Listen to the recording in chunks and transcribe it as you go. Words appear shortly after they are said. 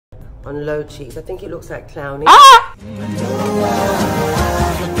on low cheeks. I think it looks like clowny. Ah!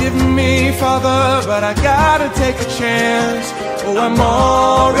 Forgive me, Father, but I gotta take a chance. Oh, I'm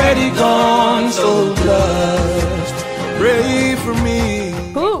already gone, so blessed. Pray for me.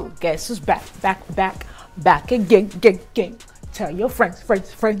 Ooh, guess who's back again. Tell your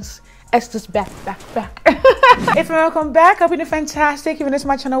friends. Esther's back. If you welcome back, hope you're doing fantastic. If you're new to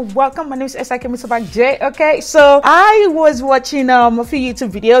my channel, welcome. My name is Esther, MsTopacJay. Okay, so I was watching a few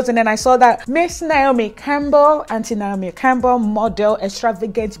YouTube videos, and then I saw that Miss Naomi Campbell, Auntie Naomi Campbell, model,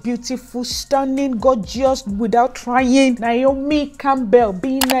 extravagant, beautiful, stunning, gorgeous, without trying, Naomi Campbell,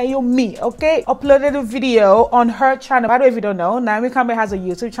 being Naomi, okay, uploaded a video on her channel. By the way, if you don't know, Naomi Campbell has a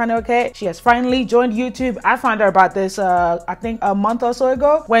YouTube channel, okay? She has finally joined YouTube. I found out about this, I think a month or so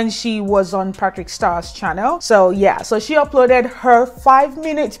ago, when she was on Patrick Starr's channel. So yeah, so she uploaded her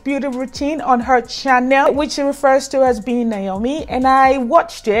 5-minute beauty routine on her channel, which she refers to as being Naomi, and I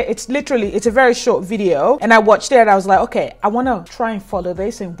watched it. It's a very short video, and I watched it and I was like, okay, I want to try and follow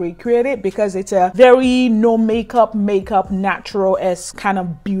this and recreate it, because it's a very no makeup natural-esque kind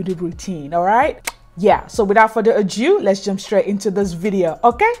of beauty routine. All right, yeah, so without further ado, let's jump straight into this video.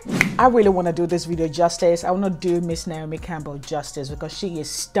 Okay, I really want to do this video justice. I want to do Miss Naomi Campbell justice, because she is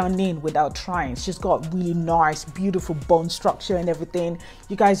stunning without trying. She's got really nice, beautiful bone structure and everything.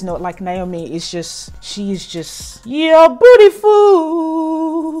 You guys know, like, Naomi is just, she is just, you're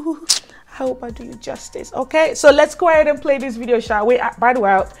beautiful. I hope I do you justice. Okay, so let's go ahead and play this video, shall we? By the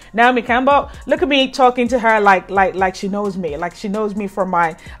way, Naomi Campbell, look at me talking to her like she knows me, like she knows me from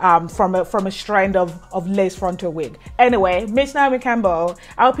my from a strand of lace frontal wig. Anyway, Miss Naomi Campbell,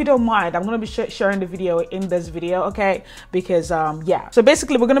 I hope you don't mind. I'm gonna be sharing the video in this video, okay? Because yeah, so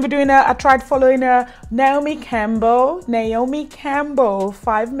basically we're gonna be doing I tried following Naomi Campbell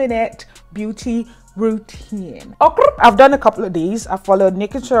 5-minute beauty routine. Okay, I've done a couple of these. I followed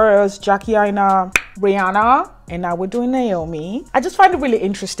Nicki Tutorials, Jackie Aina, Rihanna, and now we're doing Naomi. I just find it really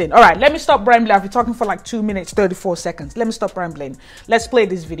interesting. All right, let me stop rambling. I've been talking for like 2 minutes 34 seconds. Let me stop rambling. Let's play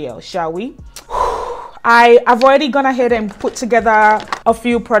this video, shall we? I've already gone ahead and put together a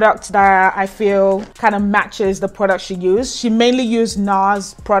few products that I feel kind of matches the product she used. She mainly used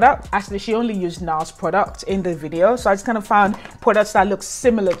Nars product. Actually, she only used Nars product in the video. So I just kind of found products that look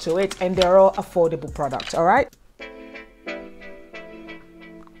similar to it, and they're all affordable products, all right?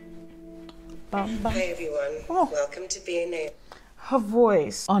 Hi everyone, welcome to being Naomi. Her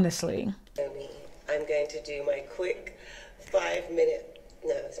voice, honestly. I'm going to do my quick 5-minute,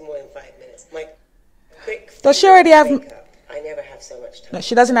 no, it's more than 5 minutes. My quick. Does she already have makeup. I never have so much time. No,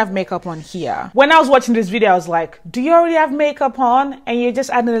 she doesn't have makeup on here. When I was watching this video, I was like, do you already have makeup on? And you're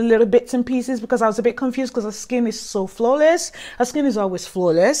just adding a little bits and pieces, because I was a bit confused, because her skin is so flawless. Her skin is always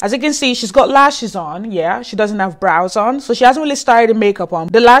flawless. As you can see, she's got lashes on. Yeah, she doesn't have brows on. So she hasn't really started makeup on.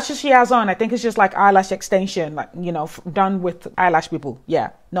 The lashes she has on, I think it's just like eyelash extension, like, you know, done with eyelash people. Yeah,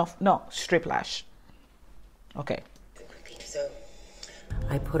 no, strip lash. Okay. So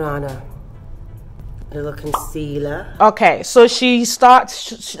I put on a little concealer. Okay, so she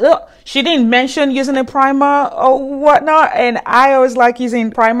starts, she didn't mention using a primer or whatnot, and I always like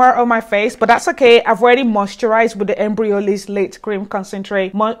using primer on my face, but that's okay. I've already moisturized with the Embryolisse Late Cream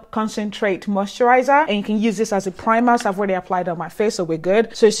Concentrate Moisturizer, and you can use this as a primer. So I've already applied it on my face, so we're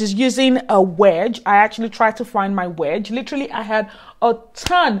good. So she's using a wedge. I actually tried to find my wedge. Literally, I had a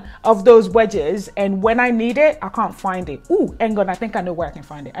ton of those wedges, and when I need it, I can't find it. Ooh, hang on, I think I know where I can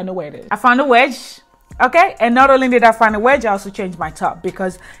find it. I know where it is. I found a wedge. Okay, and not only did I find a wedge, I also changed my top,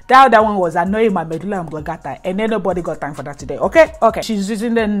 because that one was annoying my medulla oblongata, and then nobody got time for that today. Okay, she's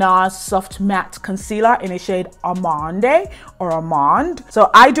using the Nars Soft Matte Concealer in the shade Amande or Aaaand. So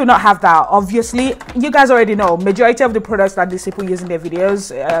I do not have that. Obviously, you guys already know majority of the products that these people use in their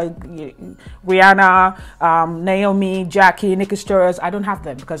videos, Rihanna, Naomi, Jackie, Nicki Tutorials, I don't have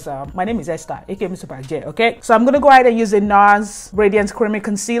them, because my name is Esther, aka MsTopacJay. Okay, so I'm gonna go ahead and use the Nars Radiance Creamy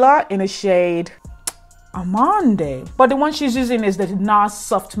Concealer in the shade Amande, but the one she's using is the Nars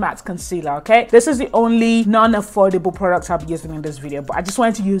Soft Matte Concealer. Okay, this is the only non-affordable product I'll be using in this video, but I just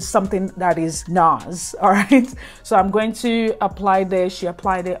wanted to use something that is Nars. All right, so I'm going to apply this. She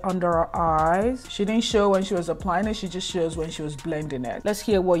applied it under her eyes. She didn't show when she was applying it, she just shows when she was blending it. Let's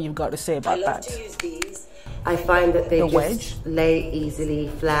hear what you've got to say about that. I love to use these. I find that they just lay easily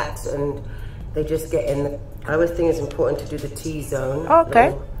flat, and they just get in the, I always think it's important to do the T-zone.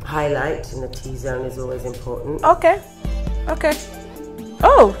 Okay. Highlight in the T-zone is always important. Okay.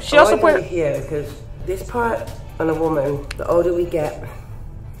 Oh, she also put here, because this part on a woman, the older we get,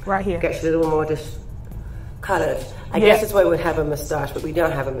 right here, gets a little more just colored. I guess that's why we would have a moustache, but we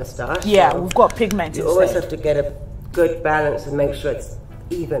don't have a moustache. Yeah, so we've got pigment. You always have to get a good balance and make sure it's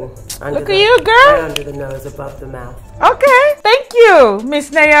even. Look at you, girl. Right under the nose, above the mouth. Okay, thank you,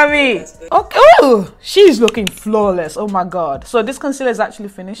 Miss Naomi. Okay, oh, she's looking flawless. Oh my God. So this concealer is actually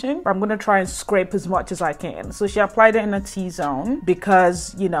finishing, but I'm gonna try and scrape as much as I can. So she applied it in a T-zone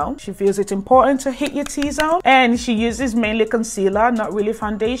because, you know, she feels it's important to hit your T-zone, and she uses mainly concealer, not really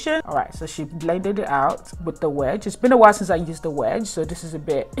foundation. All right, so she blended it out with the wedge. It's been a while since I used the wedge, so this is a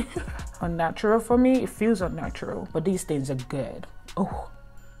bit unnatural for me. It feels unnatural, but these things are good. Oh.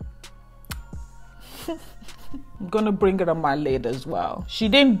 I'm gonna bring it on my lid as well. She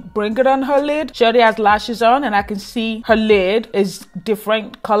didn't bring it on her lid. She already has lashes on, and I can see her lid is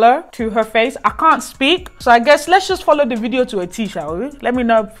different color to her face. I can't speak, so I guess let's just follow the video to a T, shall we? Let me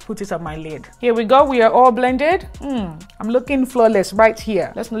now put it on my lid. Here we go. We are all blended. I'm looking flawless right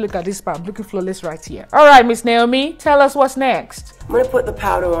here. Let's not look at this part. I'm looking flawless right here. All right, Miss Naomi, tell us what's next. I'm gonna put the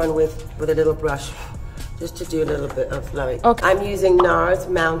powder on with a little brush, just to do a little bit of like. Okay. I'm using Nars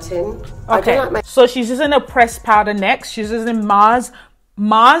Mountain. Okay. So she's using a pressed powder next. She's using Mars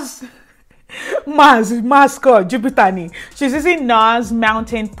God, Jupitani. She's using Nars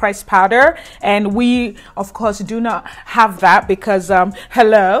Mountain pressed powder, and we of course do not have that because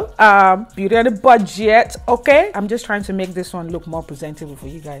hello, beauty on a budget. Okay, I'm just trying to make this one look more presentable for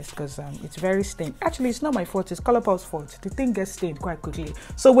you guys because it's very stained. Actually, it's not my fault, it's Colourpop's fault. The thing gets stained quite quickly.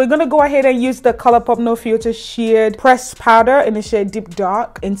 So we're gonna go ahead and use the Colourpop No Filter sheared pressed powder in the shade Deep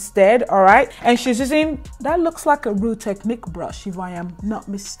Dark instead. All right, and she's using, that looks like a Real Technique brush if I am not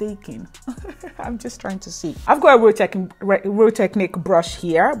mistaken. I'm just trying to see. I've got a Real Technique brush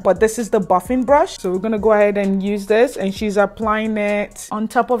here, but this is the buffing brush. So we're gonna go ahead and use this, and she's applying it on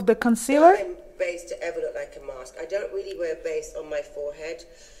top of the concealer. I'm base to ever look like a mask. I don't really wear base on my forehead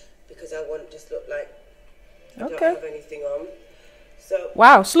because I want to just look like I don't have anything on. So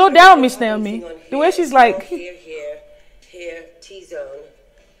wow, slow down, Miss Naomi. The way she's like here, T-zone,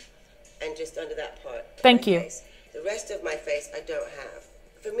 and just under that part. Thank you. Face. The rest of my face I don't have.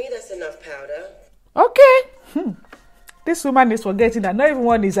 For me, that's enough powder. Okay. This woman is forgetting that not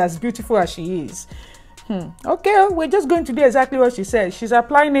everyone is as beautiful as she is. Okay, we're just going to do exactly what she said. She's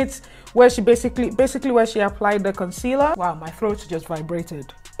applying it where she basically where she applied the concealer. Wow, my throat just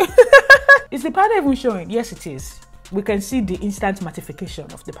vibrated. Is the powder even showing? Yes, it is. We can see the instant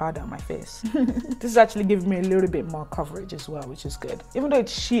mattification of the powder on my face. This is actually giving me a little bit more coverage as well, which is good. Even though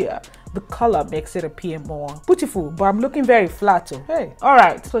it's sheer, the color makes it appear more beautiful, but I'm looking very flat too. Hey, all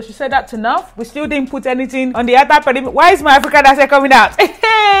right, so she said that's enough. We still didn't put anything on the outer perimeter. Why is my African accent coming out?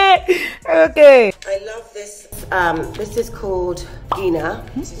 Okay. I love this. This is called Gina.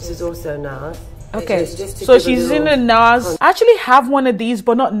 This is also Nars. Okay, so she's in the Nars. I actually have one of these,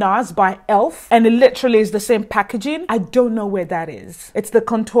 but not Nars, by Elf, and it literally is the same packaging. I don't know where that is. It's the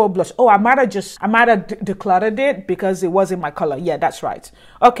contour blush. Oh, I might have decluttered it because it wasn't my color. Yeah, that's right.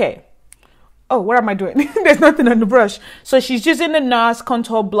 Okay. Oh, what am I doing? There's nothing on the brush. So she's using the Nars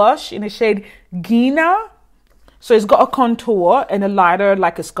contour blush in the shade Gina. So it's got a contour and a lighter,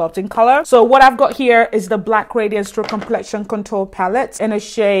 like a sculpting color. So what I've got here is the Black Radiance True Complexion Contour Palette in a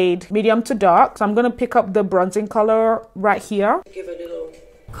shade medium to dark. So I'm going to pick up the bronzing color right here. Give a little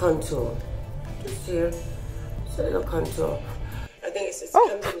contour. Just here. Just a little contour. I think it's just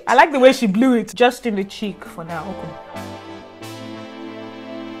I like the way she blew it just in the cheek for now. Okay.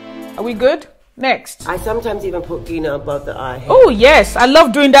 Are we good? Next. I sometimes even put Gina above the eye. Oh yes, I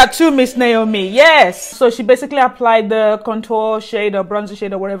love doing that too, Miss Naomi. Yes. So she basically applied the contour shade or bronzer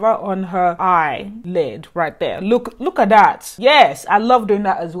shade or whatever on her eyelid right there. Look at that. Yes, I love doing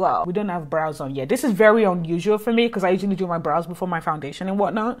that as well. We don't have brows on yet. This is very unusual for me because I usually do my brows before my foundation and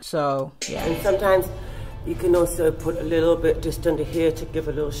whatnot. So yeah. And sometimes you can also put a little bit just under here to give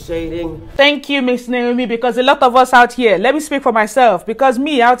a little shading. Thank you, Miss Naomi, because a lot of us out here, let me speak for myself, because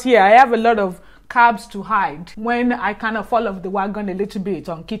me out here, I have a lot of carbs to hide when I kind of fall off the wagon a little bit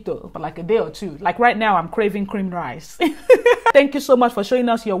on keto for like a day or two. Like right now, I'm craving cream rice. Thank you so much for showing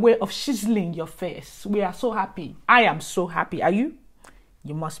us your way of chiseling your face. We are so happy. I am so happy. Are you?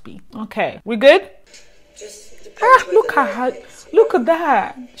 You must be. Okay, we good? Look at her. Look at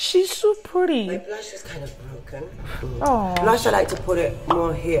that. She's so pretty. My blush is kind of broken. Oh. Blush, I like to put it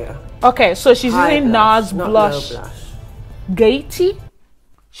more here. Okay, so she's using Nars blush. Low blush. Gaiety.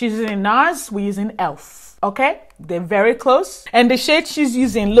 She's using Nars, we're using Elf, okay? They're very close. And the shade she's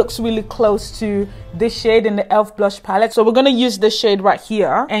using looks really close to this shade in the Elf blush palette. So we're gonna use this shade right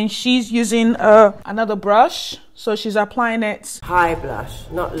here. And she's using another brush. So she's applying it. High blush,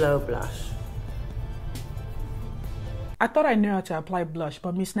 not low blush. I thought I knew how to apply blush,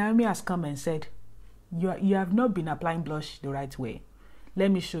 but Miss Naomi has come and said, you have not been applying blush the right way.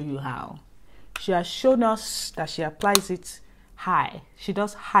 Let me show you how. She has shown us that she applies it high. She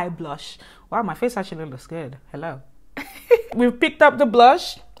does high blush. Wow, my face actually looks good. Hello. We've picked up the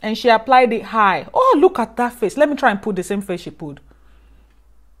blush and she applied it high. Oh, look at that face. Let me try and put the same face she put.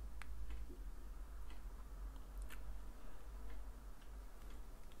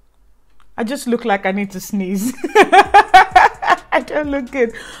 I just look like I need to sneeze. I don't look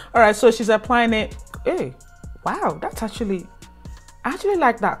good. All right, so she's applying it. Hey, wow, that's actually, I actually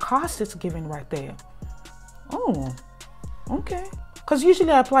like that cast it's giving right there. Oh, okay. Because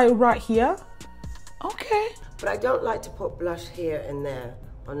usually I apply it right here. Okay. But I don't like to put blush here and there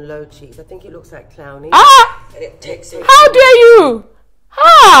on low cheeks. I think it looks like clowny. Ah! And it takes it. How dare you?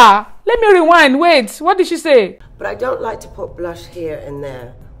 Ah! Let me rewind. Wait, what did she say? But I don't like to put blush here and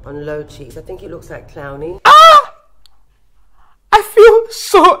there on low cheeks. I think it looks like clowny. Ah! I feel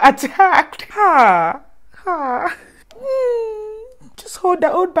so attacked. Ah! Ah! Just hold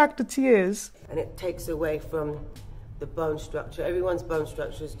back the tears. And it takes away from the bone structure. Everyone's bone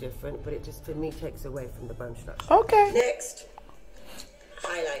structure is different, but it just, for me, takes away from the bone structure. Okay. Next,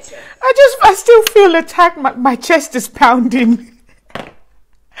 highlighter. I still feel attacked. My chest is pounding.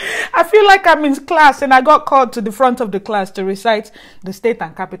 I feel like I'm in class and I got called to the front of the class to recite the state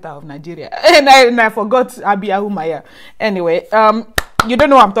and capital of Nigeria. And I forgot Abia Umaya. Anyway, you don't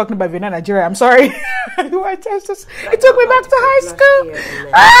know what I'm talking about if you're not Nigeria. I'm sorry. It took me back to high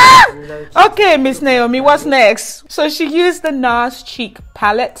school. Okay, Miss Naomi, what's next? So she used the Nars Chic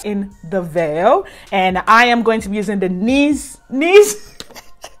palette in the Veil. And I am going to be using the knees.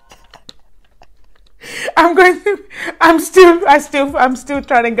 I'm still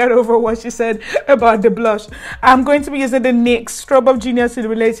trying to get over what she said about the blush. I'm going to be using the NYX Strobe Genius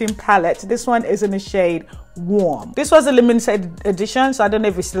Illuminating palette. This one is in the shade Warm. This was a limited edition, so I don't know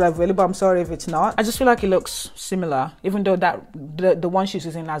if it's still available. I'm sorry if it's not. I just feel like it looks similar, even though that the one she's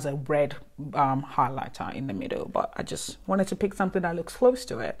using has a red highlighter in the middle. But I just wanted to pick something that looks close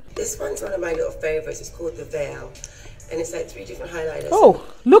to it. This one's one of my little favorites. It's called the Veil. And it's like 3 different highlighters. Oh,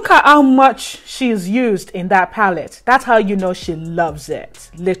 look at how much she's used in that palette. That's how you know she loves it.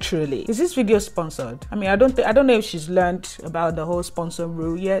 Literally. Is this video sponsored? I mean, I don't know if she's learned about the whole sponsor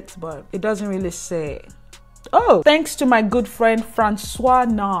rule yet, but it doesn't really say. Oh, thanks to my good friend Francois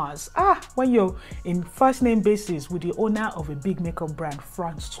Nars. When you're in first name basis with the owner of a big makeup brand,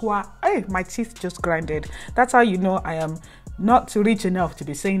 Francois. Hey, my teeth just grinded. That's how you know I am not rich enough to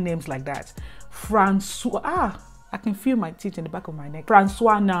be saying names like that. Francois. I can feel my teeth in the back of my neck.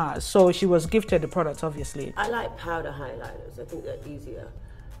 Francois Nars. So she was gifted the product, obviously. I like powder highlighters. I think they're easier.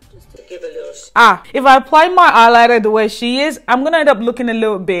 Just to give a little... If I apply my eyeliner the way she is, I'm going to end up looking a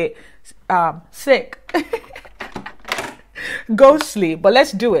little bit sick. Ghostly. But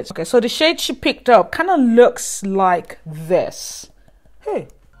let's do it. Okay, so the shade she picked up kind of looks like this. Hey.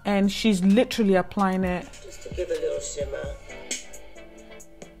 And she's literally applying it. Just to give a little shimmer.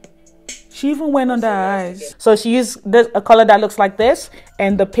 She even went under her eyes. So she used a color that looks like this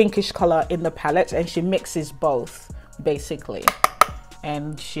and the pinkish color in the palette, and she mixes both basically.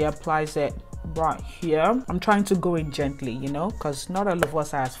 And she applies it right here. I'm trying to go in gently, you know, because not all of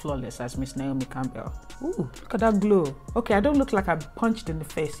us are as flawless as Miss Naomi Campbell. Ooh, look at that glow. Okay, I don't look like I'm punched in the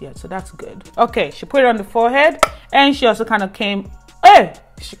face yet, so that's good. Okay, she put it on the forehead, and she also kind of came,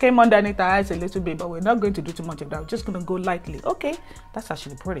 she came underneath her eyes a little bit, but we're not going to do too much of that. We're just going to go lightly. Okay, that's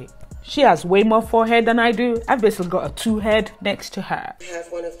actually pretty. She has way more forehead than I do. I've basically got a 2 head next to her. I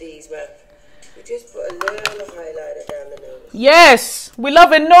have one of these where we just put a little highlighter down the nose. Yes, we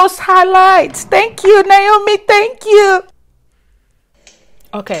love a nose highlight. Thank you, Naomi. Thank you.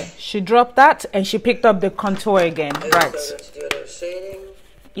 Okay, she dropped that and she picked up the contour again. And right. So I'm going to do a little shading.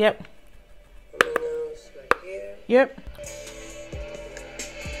 Yep. On my nose right here. Yep.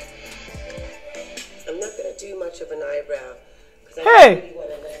 I'm not going to do much of an eyebrow because I really want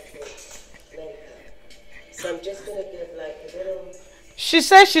to natural makeup. So I'm just going to give like a little... She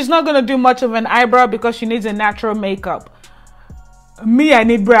says she's not going to do much of an eyebrow because she needs a natural makeup. Me, I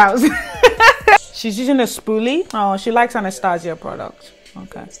need brows. She's using a spoolie. Oh, she likes Anastasia products.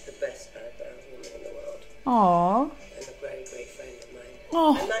 Okay. It's the best eyebrow woman in the world. Aww. And a very great friend of mine.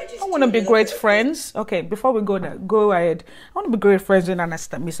 Oh, I want to be great friends. Okay, before we go there, go ahead. I want to be great friends with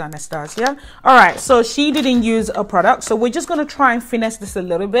Miss Anastasia. All right, so she didn't use a product, so we're just going to try and finesse this a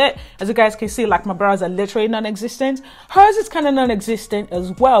little bit. As you guys can see, like my brows are literally non-existent. Hers is kind of non-existent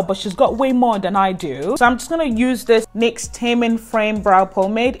as well, but she's got way more than I do. So I'm just going to use this NYX Tame Frame Brow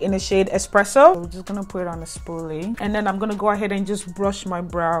Pomade in the shade Espresso. So we're just going to put it on a spoolie. And then I'm going to go ahead and just brush my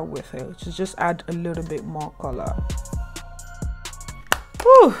brow with it to just add a little bit more color.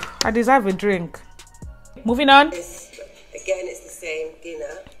 Whew, I deserve a drink. Moving on. Again, it's the same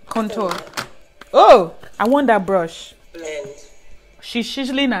dinner. Contour. Oh, I want that brush. Blend. she's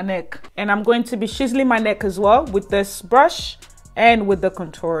chiseling her neck, and I'm going to be chiseling my neck as well with this brush and with the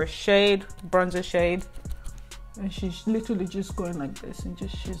contour shade, bronzer shade. And she's literally just going like this and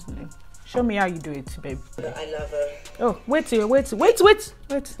just chiseling. Show me how you do it, babe. I love her. Oh, wait.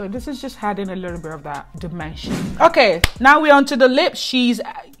 So this is just adding a little bit of that dimension. Okay, now we're onto the lips. She's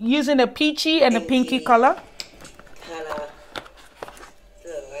using a peachy and a pinky color. Color.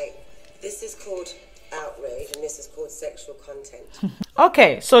 Right. This is called Outrage and this is called Sexual Content.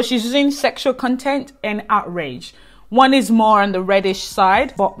 Okay, so she's using Sexual Content and Outrage. One is more on the reddish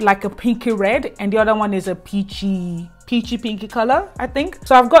side, but like a pinky red, and the other one is a peachy pinky color, I think.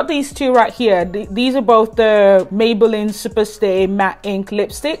 So I've got these two right here. These are both the Maybelline Superstay Matte Ink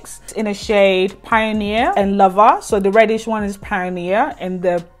lipsticks in a shade Pioneer and Lover. So the reddish one is Pioneer and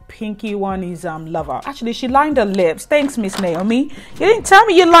the pinky one is Lover. Actually, she lined her lips. Thanks, Miss Naomi. You didn't tell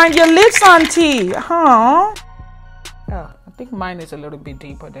me you lined your lips, auntie. Huh? Oh, I think mine is a little bit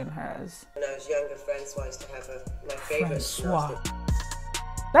deeper than hers. When I was younger, Francois used to have my favorite.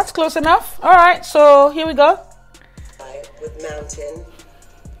 That's close enough. All right, so here we go. With Mountain,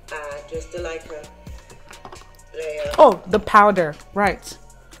 just do like a layer. Oh, the powder, right?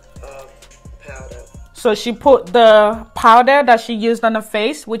 Powder. So she put the powder that she used on her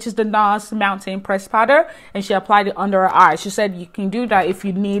face, which is the Nars Mountain Press Powder, and she applied it under her eyes. She said you can do that if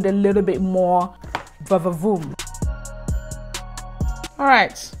you need a little bit more vavavoom. All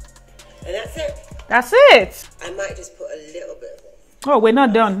right. And that's it. That's it. I might just put a little bit of it. Oh, we're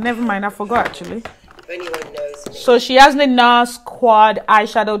not done. Never mind. I forgot actually. If anyone knows me. So she has the Nars Quad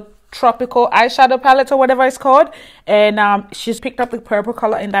Eyeshadow Tropical Eyeshadow Palette or whatever it's called. And she's picked up the purple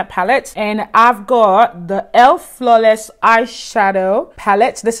color in that palette. And I've got the Elf Flawless Eyeshadow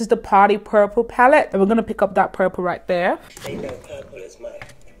Palette. This is the Party Purple Palette. And we're going to pick up that purple right there. They know purple is my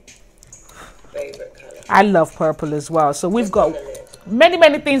favorite color. I love purple as well. So we've got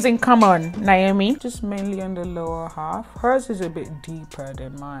many things in common, Naomi. Just mainly on the lower half. Hers is a bit deeper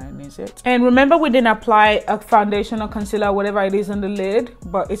than mine, is it? And remember, we didn't apply a foundation or concealer, whatever it is on the lid,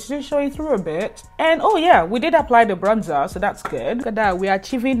 but it's just showing through a bit. And oh yeah, we did apply the bronzer, so that's good. Look at that, we're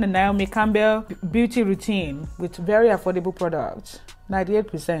achieving the Naomi Campbell beauty routine with very affordable products.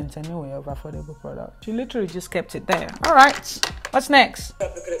 98% anyway of affordable product. She literally just kept it there. All right, what's next?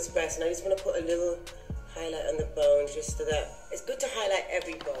 Tropical Express, and I just want to put a little highlight on the bone, just so that it's good to highlight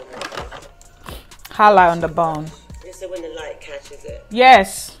every bone. Highlight on the bone. Just so when the light catches it.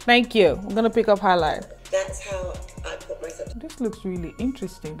 Yes, thank you. I'm gonna pick up highlight. That's how I put myself. This looks really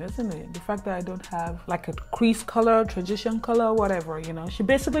interesting, doesn't it? The fact that I don't have like a crease color, transition color, whatever, you know. She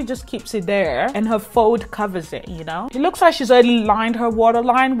basically just keeps it there and her fold covers it, you know. It looks like she's already lined her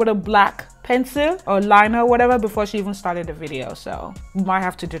waterline with a black pencil or liner or whatever before she even started the video, so we might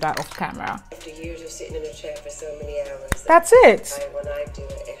have to do that off camera. After years of sitting in a chair for so many hours, that's it. When I do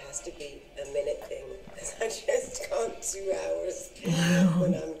it, it has to be a minute thing, because I just can't 2 hours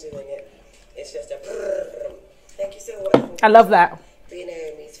when I'm doing it. It's just a brrr. Thank you so much. I love that. Being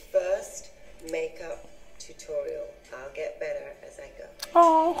Naomi's first makeup tutorial. I'll get better as I go.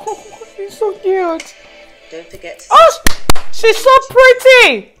 Oh, she's so cute. Don't forget to. Oh, she's so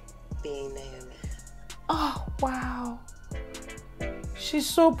pretty. Being Naomi. Oh, wow. She's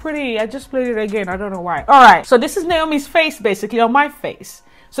so pretty. I just played it again. I don't know why. All right. So this is Naomi's face, basically, on my face.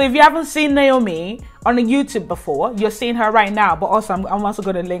 So if you haven't seen Naomi on the YouTube before, you're seeing her right now. But also, I'm also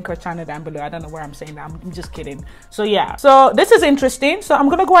going to link her channel down below. I don't know where I'm saying that. I'm just kidding. So yeah. So this is interesting. So I'm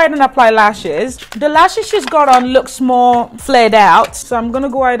going to go ahead and apply lashes. The lashes she's got on looks more flared out. So I'm going to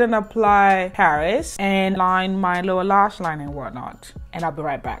go ahead and apply Paris and line my lower lash line and whatnot. And I'll be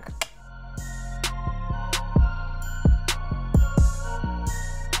right back.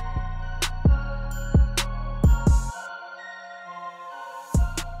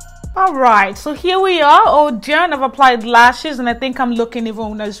 All right, so here we are, all done. I've applied lashes and I think I'm looking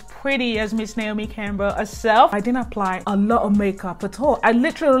even as pretty as Miss Naomi Campbell herself. I didn't apply a lot of makeup at all. I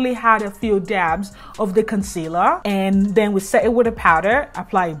literally had a few dabs of the concealer and then we set it with a powder,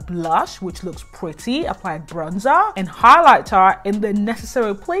 applied blush, which looks pretty, applied bronzer and highlighter in the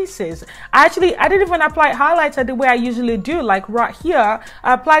necessary places. I didn't even apply highlighter the way I usually do, like right here.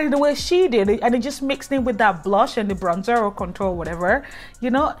 I applied it the way she did and it just mixed in with that blush and the bronzer or contour, whatever, you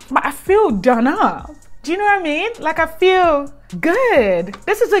know. I feel done up. Do you know what I mean? Like I feel good.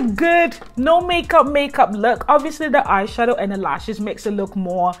 This is a good no makeup look. Obviously the eyeshadow and the lashes makes it look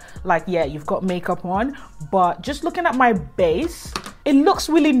more like, yeah, you've got makeup on, but just looking at my base, it looks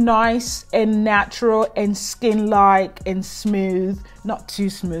really nice and natural and skin-like and smooth. Not too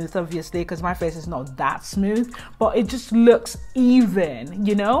smooth, obviously, because my face is not that smooth, but it just looks even,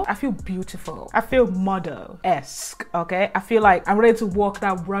 you know? I feel beautiful. I feel model-esque, okay? I feel like I'm ready to walk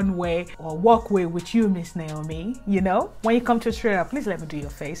that runway or walkway with you, Miss Naomi, you know? When you come to Australia, please let me do your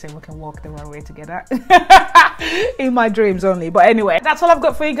face and we can walk the runway together. In my dreams only. But anyway, that's all I've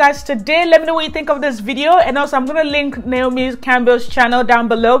got for you guys today. Let me know what you think of this video. And also, I'm going to link Naomi Campbell's channel down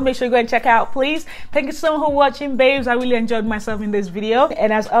below. Make sure you go and check it out, please. Thank you so much for watching, babes. I really enjoyed myself in this video.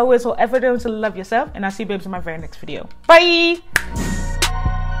 And as always, whatever you're doing, to love yourself. And I'll see you, babes, in my very next video. Bye!